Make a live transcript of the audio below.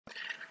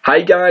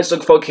Hi guys,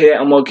 Doug here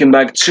and welcome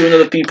back to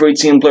another FIFA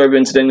 18 player review.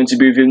 And today I'm going to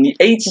be reviewing the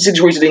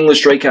 86 rated English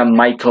striker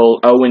Michael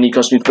Owen. He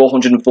cost me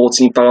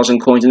 414,000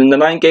 coins, and in the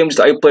 9 games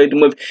that I played him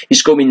with, he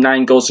scored me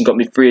 9 goals and got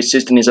me 3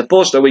 assists, and he's a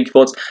 4-star weak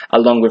foot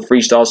along with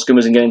 3-star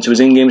skimmers. And getting into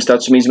his in-game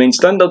stats, for me his main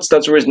standout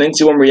stats were his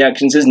 91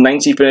 reactions, his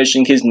 90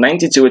 finishing, his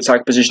 92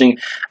 attack positioning,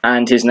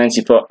 and his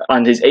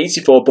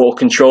 84 ball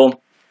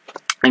control.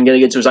 I'm going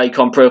to get to his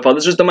icon profile.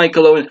 This was the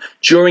Michael Owen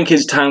during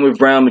his time with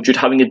Real Madrid,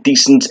 having a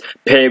decent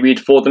period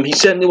for them. He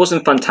certainly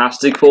wasn't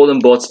fantastic for them,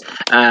 but,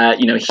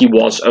 he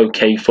was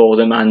okay for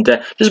them. And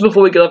just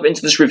before we get up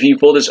into this review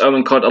for this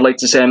Owen card, I'd like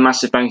to say a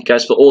massive thank you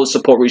guys for all the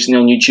support recently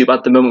on YouTube.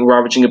 At the moment, we're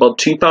averaging about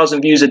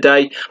 2,000 views a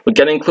day. We're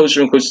getting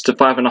closer and closer to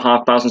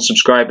 5,500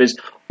 subscribers.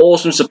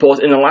 Awesome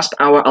support. In the last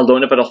hour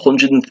alone, I've had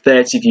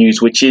 130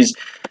 views, which is,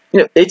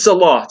 it's a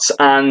lot,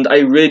 and I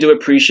really do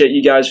appreciate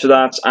you guys for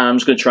that. I'm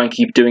just going to try and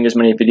keep doing as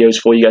many videos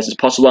for you guys as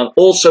possible, and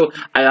also,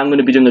 I am going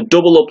to be doing a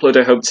double upload,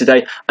 I hope,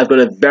 today. I've got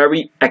a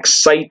very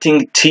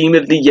exciting Team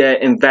of the Year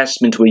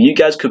investment where you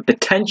guys could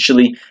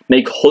potentially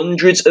make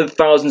hundreds of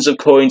thousands of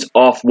coins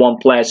off one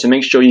player, so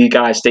make sure you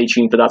guys stay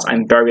tuned for that.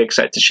 I'm very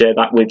excited to share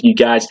that with you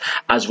guys,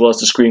 as well as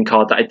the screen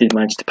card that I did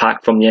manage to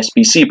pack from the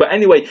SBC. But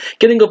anyway,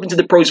 getting up into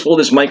the pros for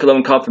this Michael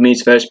Owen card, for me,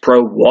 his first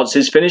pro was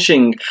his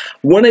finishing.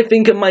 When I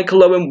think of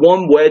Michael Owen,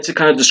 one word to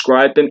kind of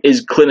describe him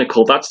is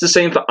clinical. That's the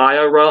same for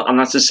IRL, and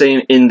that's the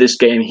same in this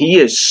game. He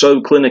is so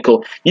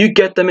clinical. You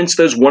get them into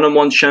those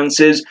one-on-one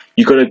chances,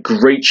 you got a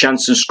great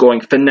chance of scoring.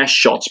 Finesse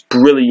shots,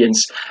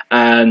 brilliance.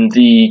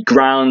 The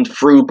ground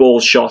through ball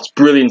shots,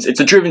 brilliance.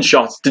 It's a driven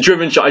shot. The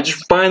driven shot. I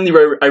just finally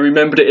I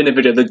remembered it in a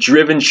video. The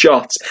driven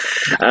shot.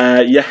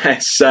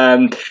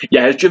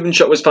 His driven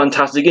shot was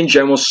fantastic in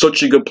general.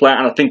 Such a good player,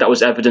 and I think that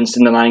was evidenced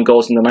in the 9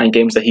 goals in the 9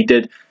 games that he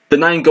did. The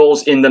 9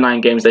 goals in the 9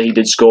 games that he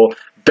did score.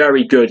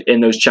 Very good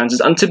in those chances,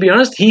 and to be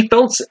honest,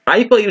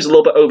 I felt he was a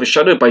little bit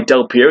overshadowed by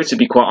Del Piero, to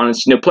be quite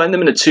honest. Playing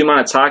them in a 2-man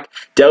attack,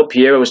 Del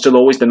Piero was still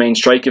always the main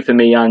striker for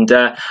me, and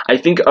I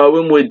think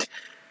Owen would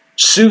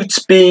suit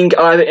being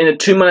either in a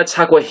 2-man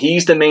attack where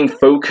he's the main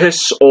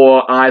focus,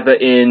 or either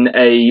in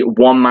a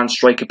 1-man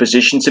striker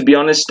position, to be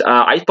honest.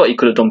 I thought he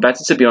could have done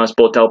better, to be honest,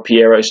 but Del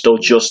Piero is still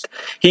just,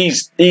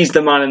 he's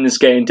the man in this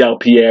game, Del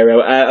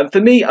Piero.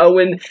 For me,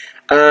 Owen,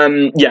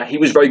 he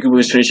was very good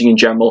with his finishing in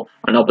general,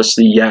 and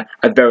obviously,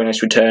 a very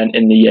nice return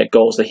in the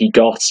goals that he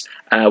got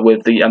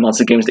with the amount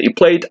of games that he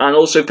played. And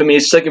also, for me,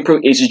 his second pro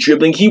is his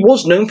dribbling. He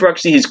was known for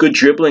actually his good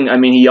dribbling. I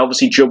mean, he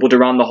obviously dribbled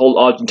around the whole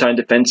Argentine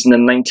defence in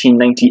the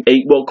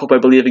 1998 World Cup, I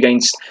believe,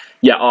 against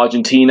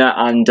Argentina,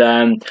 and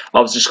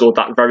obviously scored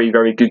that very,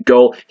 very good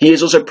goal. He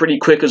is also pretty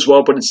quick as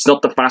well, but it's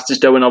not the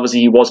fastest though, and obviously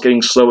he was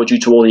getting slower due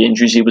to all the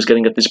injuries he was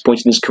getting at this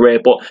point in his career.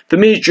 But for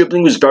me, his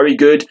dribbling was very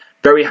good.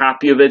 Very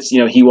happy with it.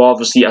 He was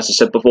obviously, as I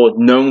said before,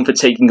 known for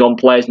taking on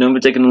players, known for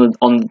taking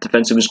on the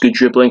defensive, was good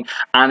dribbling,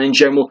 and in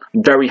general,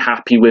 very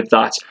happy with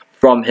that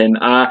from him.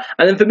 And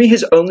then for me,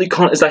 his only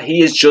con is that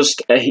he is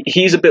just,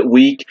 he's a bit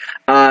weak,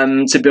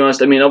 to be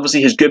honest. I mean,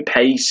 obviously his good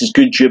pace, his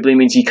good dribbling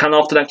means he can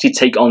often actually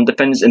take on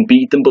defenders and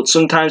beat them, but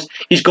sometimes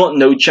he's got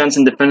no chance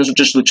and defenders will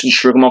just literally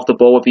shrug him off the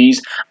ball with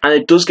ease, and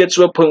it does get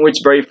to a point where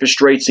it's very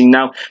frustrating.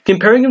 Now,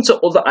 comparing him to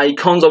other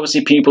icons,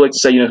 obviously people like to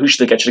say, who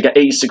should I get? Should I get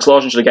 86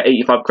 Larson? Should I get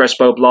 85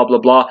 Crespo? Blah, blah,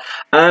 blah.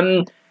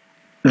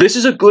 This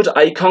is a good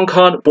icon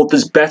card, but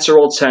there's better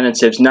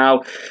alternatives.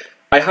 Now,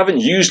 I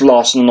haven't used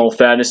Larson, in all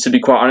fairness, to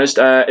be quite honest.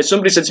 If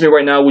somebody said to me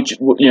right now,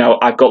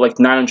 I've got like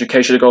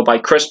 900k, should I go and buy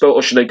Crespo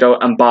or should I go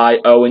and buy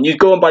Owen? You'd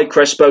go and buy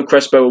Crespo.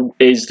 Crespo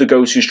is the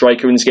go-to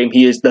striker in this game.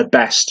 He is the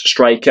best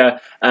striker.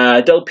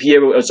 Del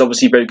Piero is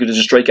obviously very good as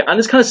a striker, and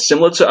it's kind of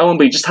similar to Owen,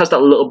 but he just has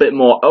that little bit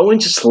more. Owen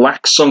just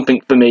lacks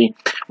something for me,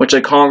 which I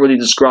can't really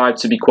describe,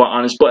 to be quite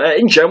honest. But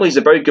in general, he's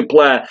a very good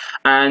player,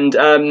 and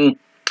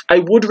I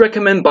would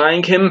recommend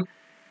buying him,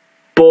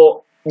 but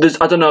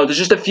I don't know, there's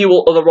just a few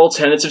other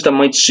alternatives that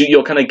might suit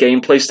your kind of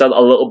gameplay style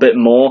a little bit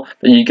more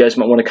that you guys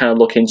might want to kind of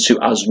look into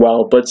as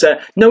well. But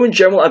no, in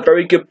general, a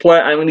very good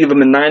player. I'm going to give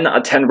him a 9 out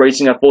of 10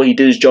 rating. I thought he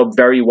did his job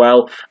very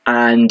well,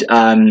 and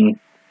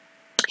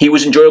he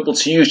was enjoyable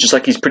to use, just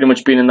like he's pretty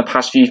much been in the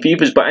past few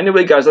FIFAs. But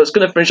anyway, guys, that's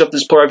going to finish off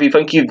this player review.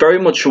 Thank you very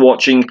much for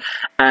watching,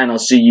 and I'll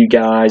see you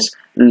guys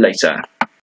later.